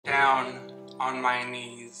down on my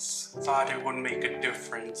knees, thought it would make a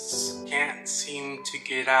difference. Can't seem to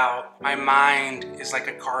get out. My mind is like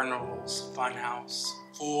a carnival's funhouse,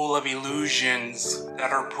 full of illusions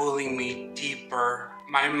that are pulling me deeper.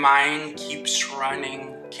 My mind keeps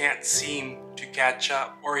running, can't seem to catch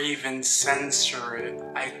up or even censor it.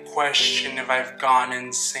 I question if I've gone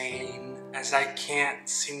insane, as I can't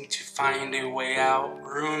seem to find a way out.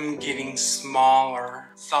 Room getting smaller,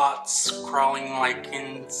 thoughts crawling like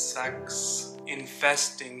insects,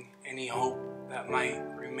 infesting any hope that might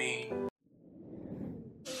remain.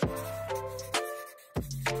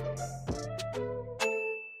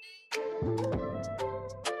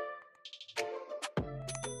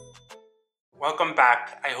 Welcome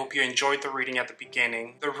back. I hope you enjoyed the reading at the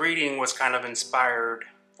beginning. The reading was kind of inspired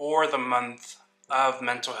for the month of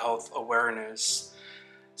mental health awareness,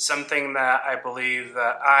 something that I believe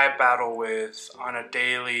that I battle with on a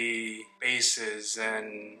daily basis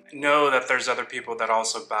and know that there's other people that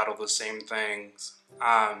also battle the same things.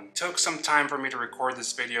 Took some time for me to record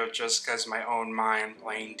this video just because my own mind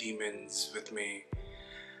playing demons with me.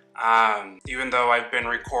 Even though I've been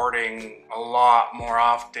recording a lot more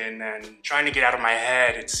often and trying to get out of my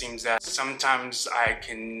head, it seems that sometimes I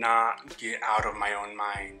cannot get out of my own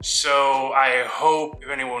mind. So I hope if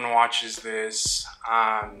anyone watches this,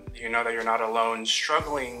 you know that you're not alone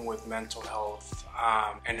struggling with mental health,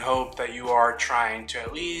 and hope that you are trying to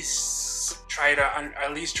at least trying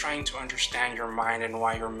to understand your mind and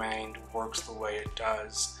why your mind works the way it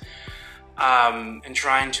does. And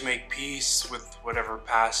trying to make peace with whatever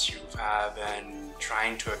past you have and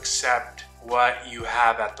trying to accept what you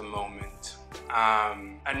have at the moment.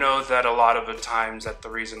 I know that a lot of the times that the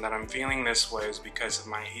reason that I'm feeling this way is because of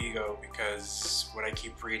my ego, because what I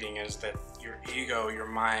keep reading is that your ego, your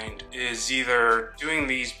mind, is either doing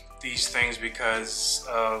these things because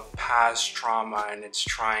of past trauma and it's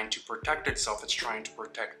trying to protect itself, it's trying to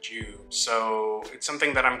protect you. So it's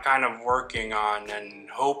something that I'm kind of working on and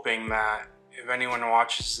hoping that if anyone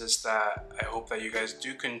watches this, that I hope that you guys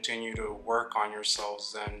do continue to work on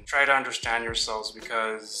yourselves and try to understand yourselves,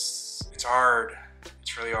 because it's hard.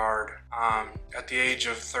 It's really hard. At the age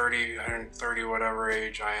of 30, whatever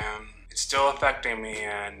age I am, it's still affecting me,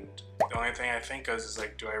 and the only thing I think of is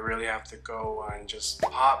like, do I really have to go and just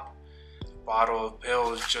pop a bottle of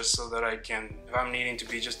pills just so that I can, if I'm needing to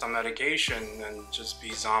be just on medication, then just be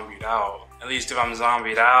zombied out. At least if I'm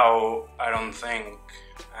zombied out, I don't think.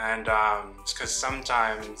 And it's because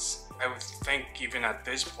sometimes I would think even at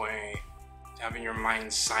this point, having your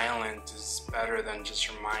mind silent is better than just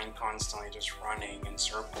your mind constantly just running in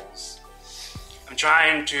circles. I'm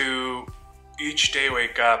trying to each day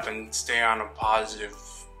wake up and stay on a positive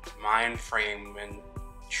mind frame and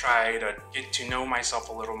try to get to know myself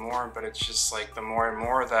a little more, but it's just like the more and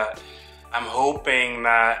more that I'm hoping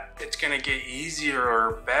that it's gonna get easier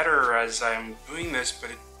or better as I'm doing this,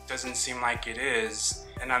 but it doesn't seem like it is.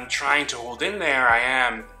 And I'm trying to hold in there, I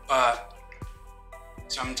am, but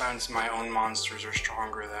sometimes my own monsters are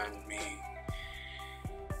stronger than me.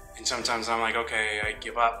 And sometimes I'm like, okay, I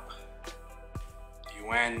give up. You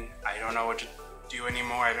win. I don't know what to do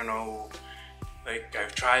anymore. I don't know. Like,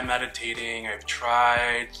 I've tried meditating, I've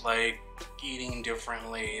tried like eating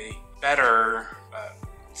differently, better, but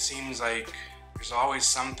it seems like there's always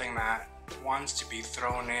something that wants to be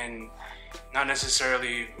thrown in, not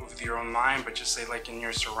necessarily with your own mind, but just say like in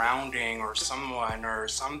your surrounding or someone or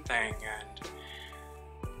something, and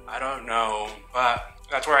I don't know, but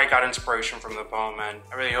that's where I got inspiration from the poem. And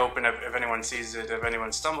I really hope, and if anyone sees it, if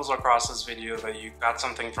anyone stumbles across this video, that you got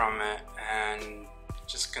something from it, and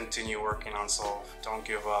just continue working on self. Don't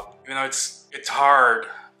give up. Even though it's hard,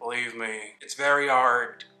 believe me, it's very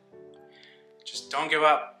hard. Just don't give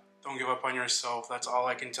up. Don't give up on yourself. That's all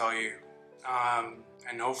I can tell you.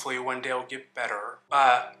 And hopefully one day it'll get better.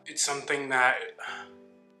 But it's something that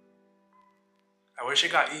I wish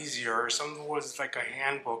it got easier, or something was like a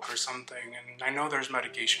handbook or something. And I know there's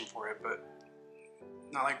medication for it, but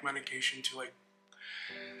not like medication to like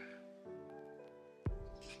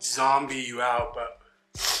zombie you out, but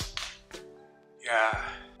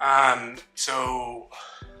yeah. So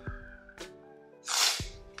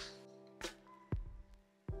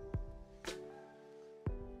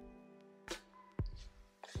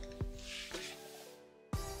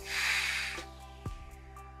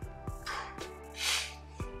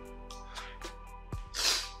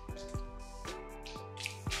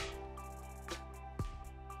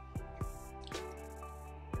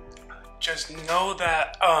just know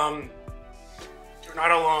that you're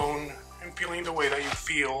not alone in feeling the way that you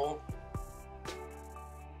feel.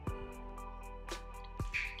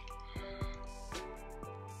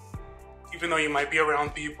 Even though you might be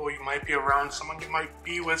around people, you might be around someone, you might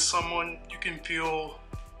be with someone, you can feel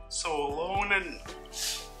so alone in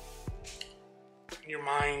your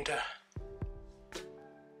mind.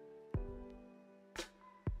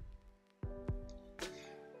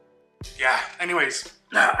 Yeah, anyways.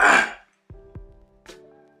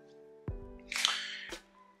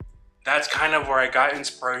 That's kind of where I got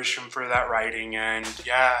inspiration for that writing, and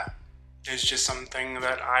yeah, it's just something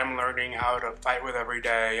that I'm learning how to fight with every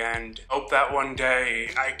day, and hope that one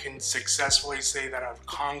day I can successfully say that I've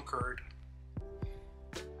conquered.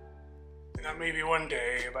 And that maybe one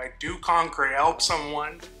day, if I do conquer it, help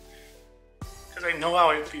someone, because I know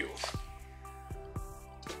how it feels.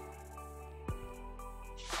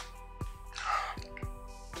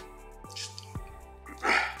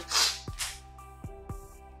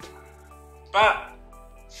 But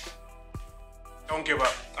don't give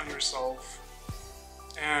up on yourself,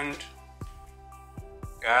 and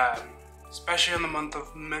yeah, especially in the month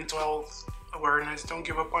of mental health awareness, don't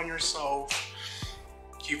give up on yourself.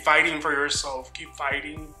 Keep fighting for yourself. Keep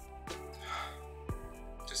fighting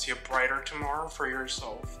to see a brighter tomorrow for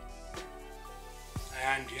yourself.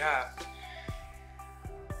 And yeah,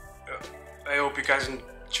 I hope you guys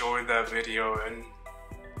enjoyed that video, and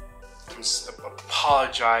I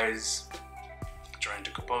apologize. Trying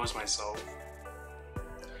to compose myself.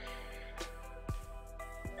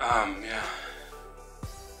 Yeah.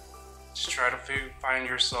 Just try to find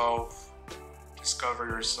yourself, discover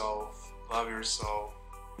yourself, love yourself,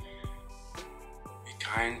 be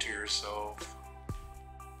kind to yourself.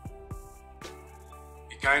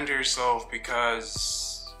 Be kind to yourself,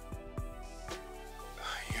 because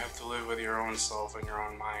you have to live with your own self and your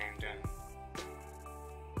own mind. And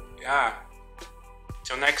yeah,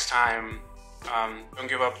 till next time. Don't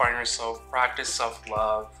give up on yourself. Practice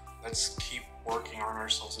self-love. Let's keep working on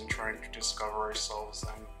ourselves and trying to discover ourselves.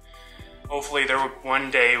 And hopefully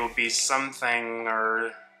one day will be something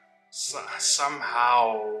or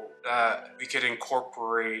somehow that we could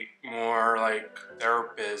incorporate more like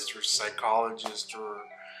therapists or psychologists or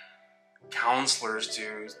counselors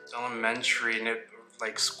to elementary and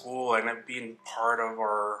like school, and it being part of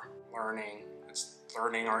our learning. It's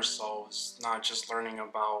learning ourselves, not just learning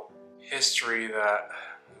about history that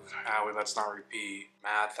let's not repeat,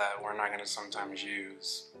 math that we're not going to sometimes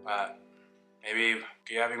use, but maybe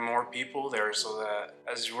having more people there so that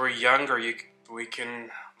as we're younger,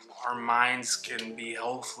 our minds can be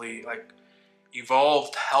healthily, like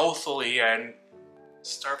evolved healthily, and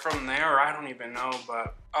start from there. I don't even know,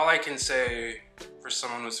 but all I can say for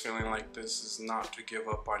someone who's feeling like this is not to give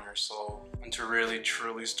up on yourself, and to really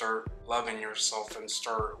truly start loving yourself and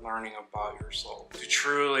start learning about yourself, to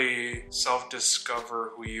truly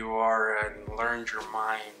self-discover who you are and learn your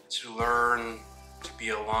mind, to learn to be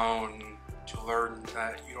alone, to learn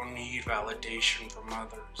that you don't need validation from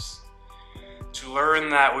others, to learn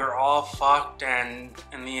that we're all fucked, and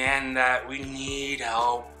in the end that we need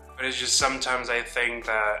help. But it's just sometimes I think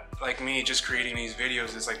that, like me just creating these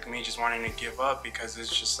videos is like me just wanting to give up, because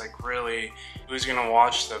it's just like, really, who's gonna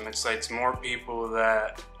watch them? It's like, it's more people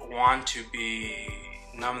that want to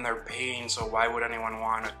numb their pain, so why would anyone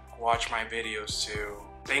want to watch my videos to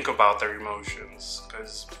think about their emotions?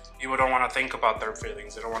 Because people don't want to think about their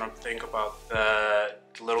feelings. They don't want to think about the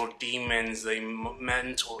little demons, the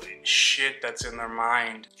mental shit that's in their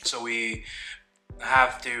mind. So we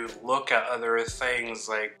have to look at other things,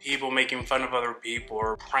 like people making fun of other people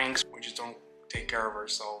or pranks. We just don't take care of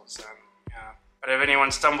ourselves. And yeah, but if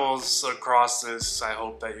anyone stumbles across this, I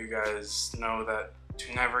hope that you guys know that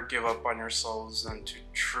to never give up on yourselves, and to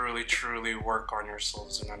truly work on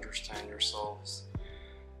yourselves and understand yourselves.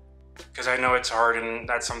 Because I know it's hard, and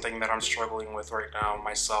that's something that I'm struggling with right now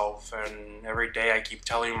myself, and every day I keep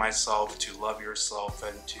telling myself to love yourself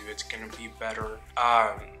and it's gonna be better,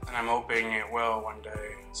 and I'm hoping it will one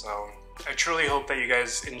day. So I truly hope that you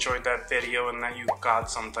guys enjoyed that video and that you got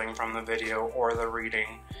something from the video or the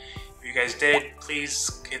reading. If you guys did,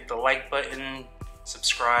 please hit the like button,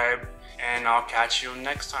 subscribe, and I'll catch you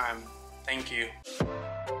next time. Thank you.